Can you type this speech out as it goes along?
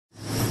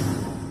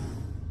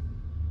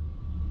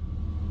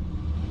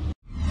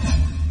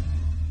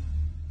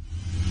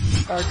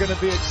are going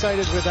to be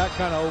excited with that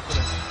kind of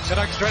opening.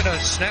 Canucks trying to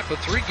snap a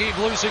 3-game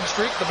losing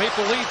streak. The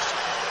Maple Leafs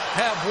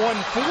have won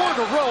 4 in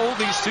a row.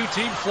 These two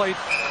teams played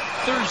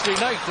Thursday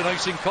night. The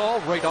icing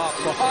call right off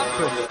the hop.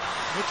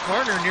 Mitch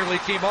Marner nearly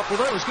came up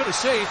with it. I was going to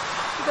say,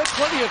 he's had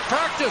plenty of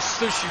practice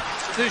this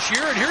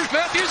year. And here's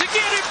Matthews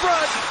again in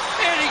front.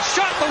 And he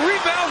shot the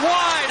rebound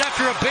wide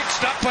after a big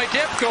stop by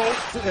Demko.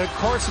 Of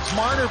course, it's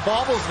Marner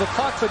bobbles the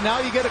puck, but now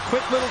you get a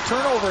quick little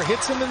turnover.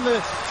 Hits him in the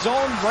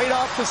zone right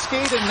off the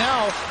skate, and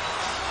now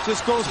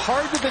just goes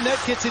hard to the net,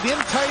 gets it in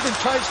tight and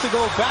tries to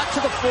go back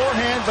to the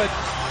forehand, but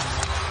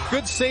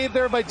good save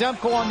there by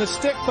Demko on the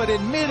stick, but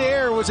in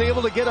midair was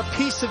able to get a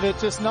piece of it,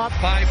 just not.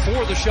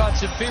 5-4 the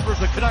shots in favor of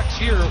the Canucks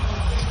here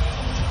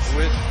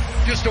with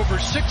just over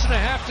 6.5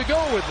 to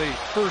go in the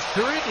first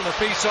period, and a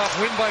face-off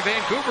win by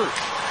Vancouver.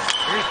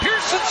 Here's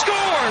Pearson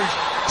scores!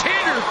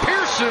 Tanner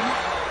Pearson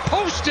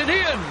posted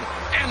in,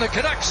 and the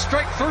Canucks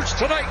strike first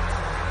tonight.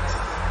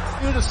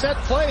 Do the set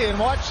play and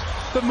watch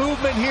the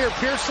movement here.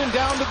 Pearson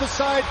down to the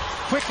side,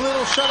 quick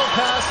little shuttle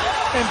pass,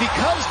 and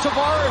because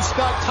Tavares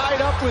got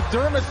tied up with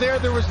Dermott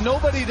there was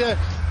nobody to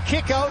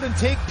kick out and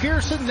take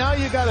Pearson. Now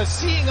you got a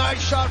seeing eye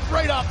shot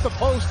right off the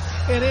post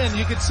and in.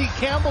 You can see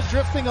Campbell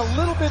drifting a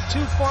little bit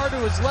too far to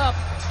his left,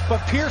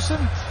 but Pearson,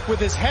 with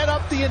his head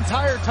up the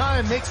entire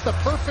time, makes the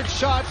perfect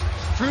shot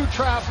through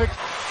traffic.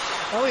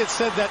 Elliott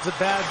said that's a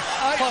bad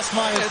plus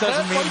minus,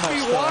 doesn't mean much. That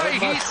might be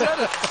why he said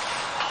it.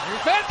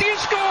 Matthews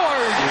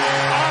scores!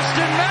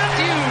 Austin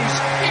Matthews!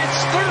 It's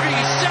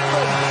 37,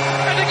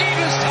 and the game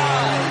is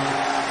tied.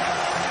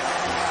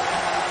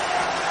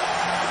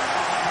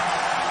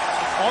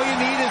 All you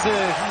need is a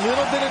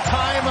little bit of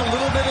time, a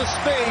little bit of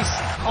space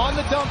on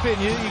the dump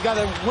in. You got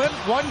to win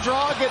one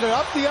draw, get it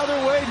up the other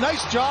way.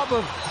 Nice job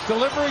of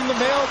delivering the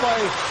mail by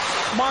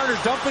Marner.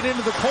 Dump it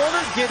into the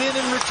corner, get in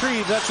and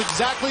retrieve. That's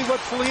exactly what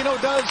Foligno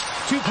does.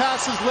 2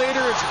 passes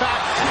later, it's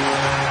back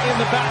in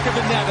the back of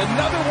the net.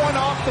 Another one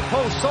off the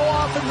post. So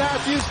often,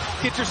 Matthews,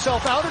 get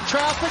yourself out of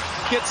traffic,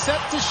 get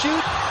set to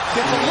shoot,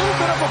 gets a little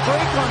bit of a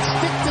break on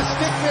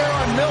stick-to-stick there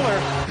on Miller.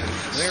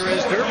 There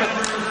is Dermott.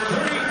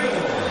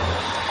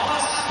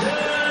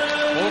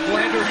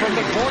 Oaklander from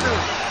the corner.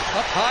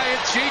 Up high,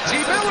 and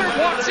JT Miller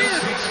walks in,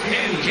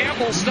 and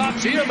Campbell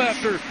stops him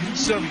after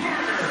some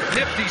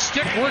nifty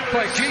stick work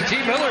by JT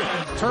Miller.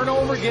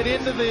 Turnover, get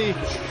into the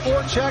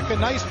forecheck, a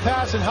nice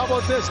pass, and how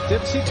about this?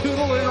 Dipsy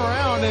tootling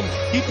around, and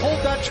he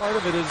pulled that. Part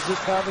of it is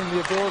just having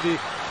the ability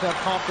to have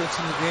confidence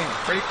in the game.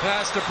 Great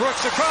pass to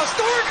Brooks across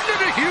Thornton,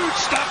 and a huge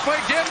stop by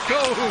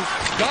Demko, who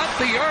got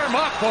the arm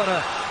up on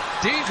a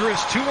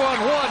dangerous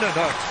 2-on-1, and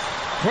a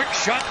quick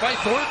shot by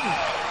Thornton.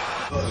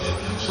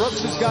 Brooks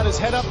has got his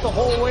head up the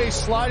whole way,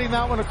 sliding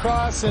that one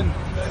across, and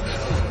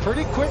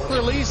pretty quick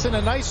release and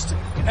a nice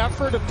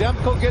effort of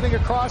Demko getting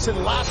across,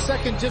 and last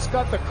second just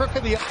got the crook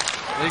of the...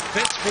 Big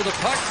fits for the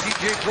puck.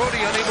 TJ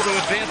Brodie unable to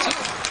advance it.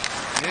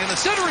 And a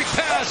centering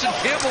pass, and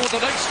Campbell with a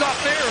nice stop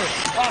there.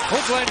 Off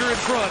Oaklander in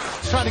front.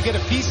 Trying to get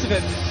a piece of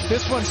it.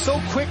 This one's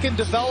so quick in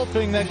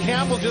developing that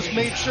Campbell just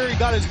made sure he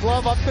got his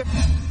glove up there.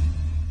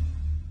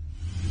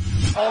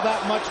 All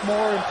that much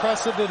more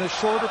impressive in a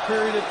shorter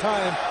period of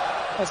time.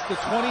 That's the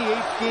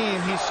 28th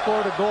game he's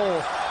scored a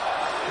goal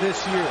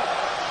this year.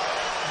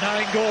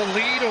 9-goal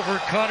lead over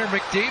Connor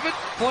McDavid,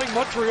 playing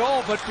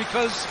Montreal, but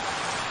because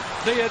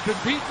they had been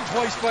beaten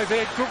twice by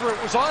Vancouver,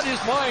 it was on his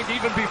mind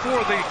even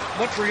before the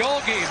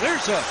Montreal game.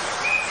 There's a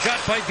shot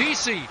by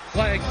VC,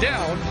 flagged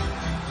down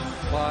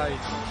by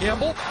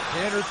Campbell.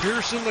 Tanner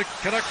Pearson, the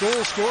Canuck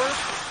goal scorer,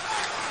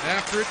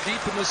 after it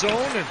deep in the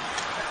zone, and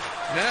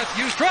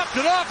Matthews dropped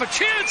it off, a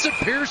chance, and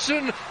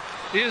Pearson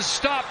is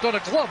stopped on a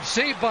glove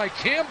save by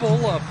Campbell.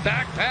 A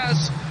back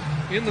pass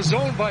in the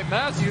zone by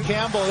Matthews.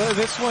 Campbell,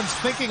 this one's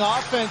thinking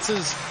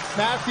offenses.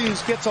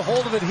 Matthews gets a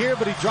hold of it here,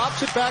 but he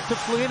drops it back to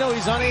Foligno.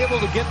 He's unable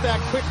to get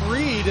that quick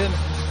read, and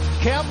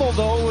Campbell,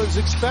 though, was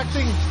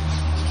expecting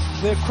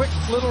the quick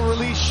little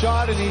release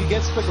shot, and he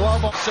gets the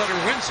glove off. Sutter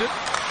wins it.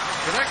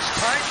 The next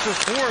tied for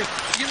 4th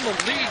in the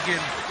league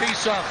in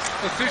face-off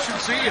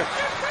efficiency at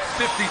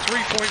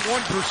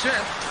 53.1%.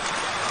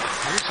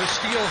 Here's a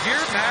steal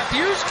here.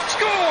 Matthews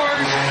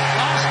scores!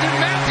 Austin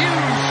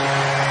Matthews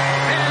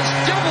has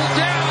doubled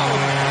down,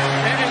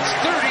 and it's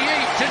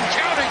 38 and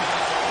counting.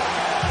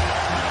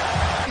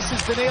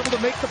 He's been able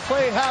to make the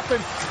play happen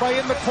by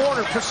in the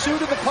corner.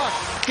 Pursuit of the puck.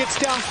 Gets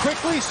down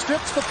quickly,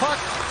 strips the puck,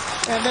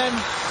 and then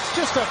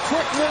just a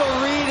quick little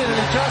read and an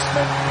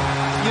adjustment.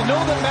 You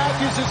know that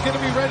Matthews is going to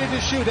be ready to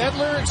shoot.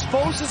 Edler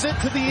exposes it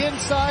to the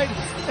inside,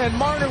 and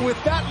Marner,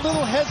 with that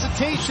little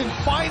hesitation,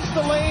 finds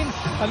the lane.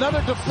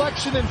 Another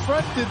deflection in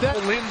front. Did that?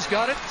 Lynn's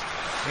got it,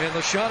 and the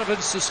Shaunavon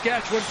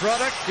Saskatchewan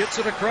product gets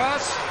it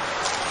across.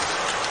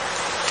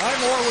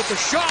 Highmore with the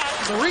shot,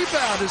 and the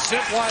rebound is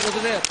sent wide of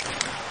the net.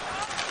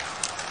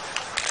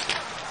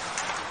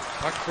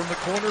 Puck from the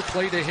corner,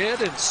 played ahead,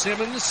 and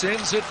Simmons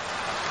sends it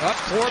up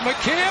for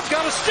McCabe.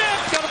 Got a step,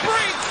 got a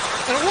break,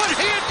 and a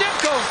one-hand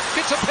Demko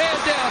gets a pad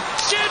down.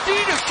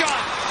 Sandina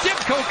shot.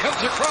 Demko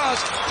comes across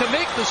to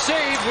make the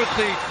save with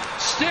the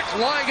stick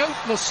lying out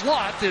in the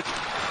slot.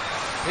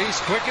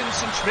 Pace quickens,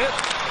 and Schmidt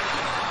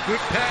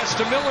Quick pass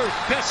to Miller.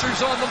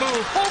 Besser's on the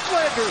move.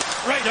 Hoglander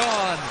right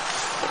on.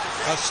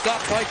 A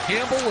stop by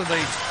Campbell, and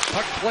they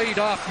puck played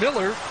off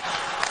Miller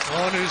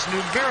on his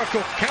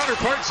numerical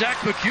counterpart, Zach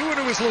McEwen,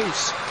 who is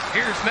loose.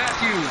 Here's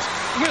Matthews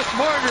with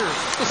Marner.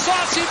 The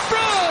saucy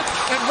front,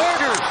 and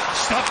Marner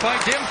stopped by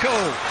Demko.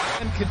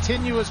 And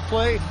continuous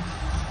play.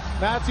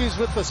 Matthews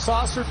with the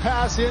saucer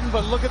pass in,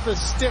 but look at the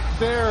stick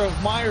there of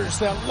Myers.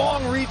 That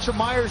long reach of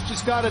Myers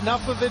just got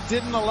enough of it,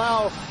 didn't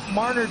allow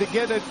Marner to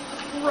get it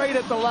right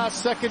at the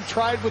last second.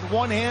 Tried with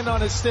one hand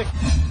on his stick.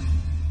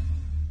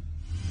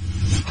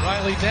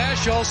 Riley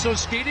Nash also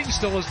skating,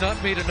 still has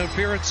not made an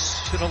appearance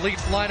in a Leaf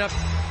lineup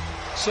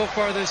so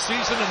far this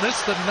season, and this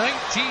is the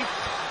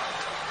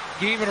 19th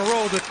game in a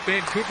row that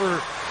Vancouver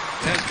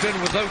has been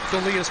without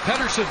Elias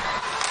Pettersson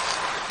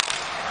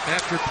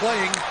after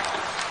playing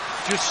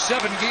just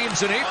 7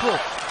 games in April.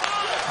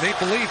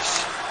 Maple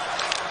Leafs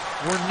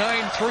were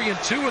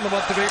 9-3-2 in the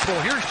month of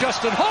April. Here's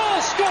Justin Hall,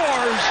 scores!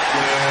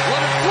 Let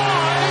it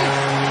fly!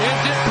 And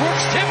did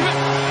Brooks tip it?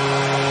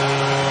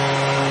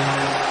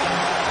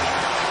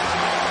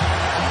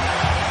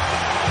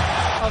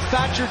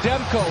 Thatcher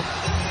Demko.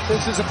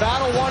 This is a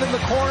battle won in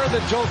the corner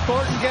that Joe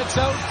Thornton gets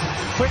out.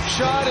 Quick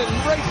shot, and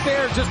right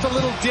there, just a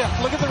little dip.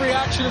 Look at the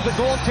reaction of the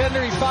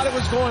goaltender. He thought it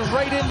was going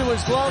right into his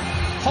glove.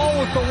 Hall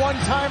with the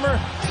one-timer.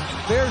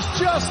 There's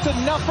just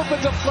enough of a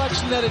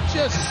deflection that it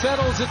just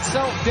settles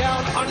itself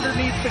down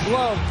underneath the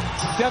glove.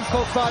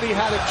 Demko thought he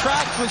had it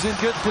tracked, was in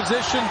good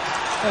position,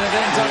 and it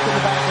ends up in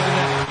the back of the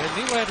net. And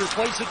Nylander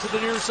plays it to the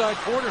near side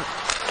corner.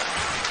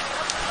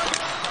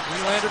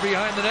 Nylander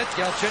behind the net.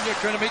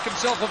 Galchenyuk trying to make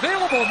himself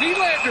available.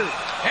 Nylander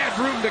had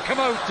room to come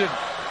out, and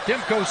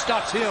Demko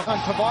stops him. On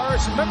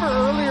Tavares, remember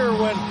earlier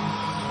when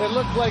it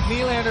looked like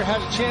Nylander had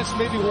a chance to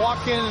maybe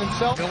walk in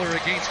himself? Miller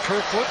against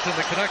Kerfoot, and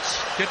the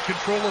Canucks get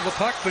control of the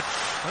puck, but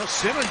well,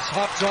 Simmons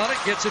hops on it,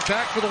 gets it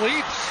back for the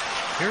Leafs.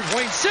 Here's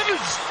Wayne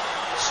Simmons.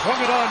 Swung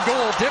it on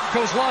goal.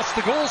 Demko's lost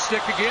the goal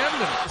stick again.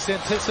 This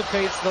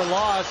anticipates the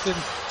loss and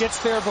gets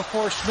there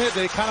before Schmidt.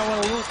 They kind of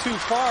went a little too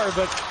far,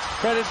 but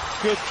credit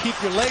could keep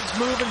your legs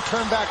moving,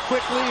 turn back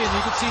quickly, and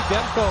you can see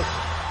Demko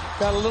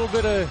got a little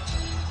bit of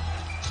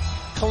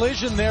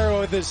collision there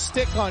with his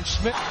stick on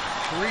Schmidt.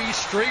 3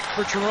 straight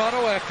for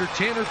Toronto after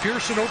Tanner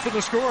Pearson opened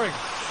the scoring.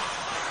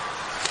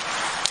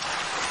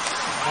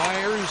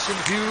 Myers and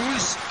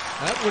Hughes.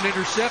 That one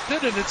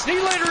intercepted, and it's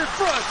Nylander in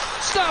front.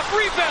 Stop,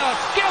 rebound.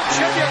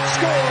 Galchenyuk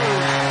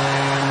scores.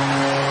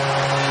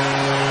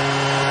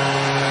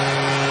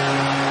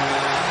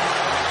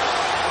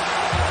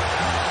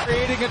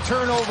 Creating a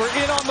turnover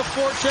in on the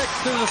forecheck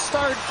to the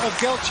start of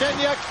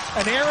Galchenyuk.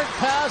 An errant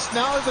pass.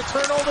 Now the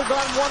turnover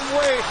gone one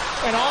way,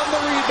 and on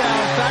the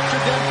rebound, Thatcher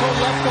Demko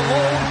left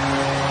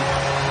alone.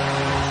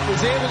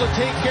 Is able to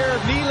take care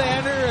of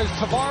Nylander as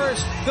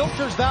Tavares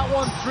filters that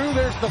one through.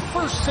 There's the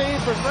first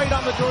save, but right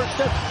on the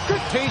doorstep.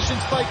 Good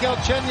patience by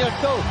Galchenyuk,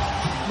 though.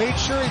 Made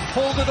sure he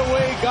pulled it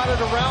away, got it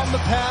around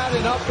the pad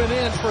and up and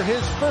in for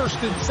his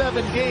first in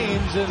 7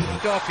 games. And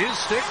off his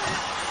stick.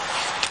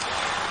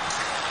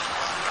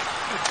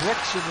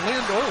 Brooks and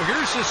Lind. Oh,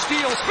 here's the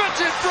steal.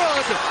 Spets in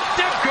front.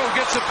 Demko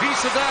gets a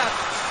piece of that.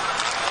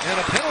 And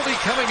a penalty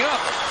coming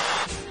up.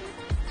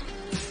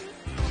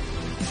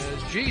 As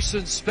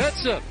Jason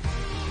Spezza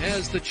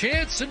has the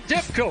chance, and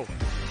Demko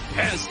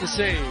has the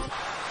save.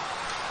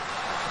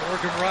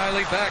 Morgan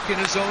Rielly back in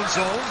his own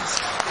zone.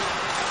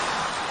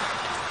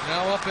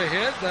 Now up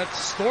ahead,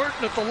 that's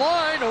Thornton at the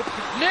line, open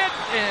net,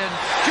 and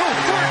Joe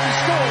Thornton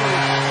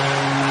scores.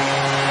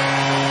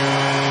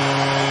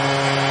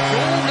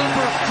 Goal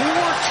number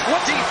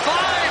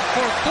 425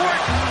 for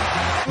Thornton.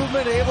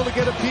 Movement, able to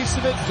get a piece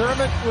of it.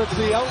 Dermott with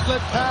the outlet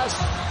pass.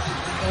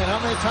 And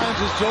how many times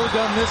has Joe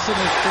done this in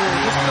his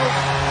career?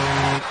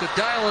 To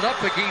dial it up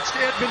against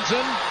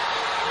Edmonton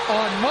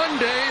on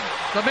Monday.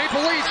 The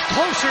Maple Leafs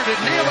closer to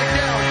nailing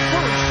down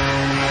first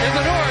in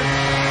the North.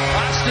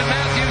 Austin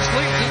Matthews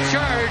leads the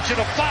charge in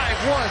a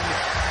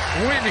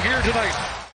 5-1 win here tonight.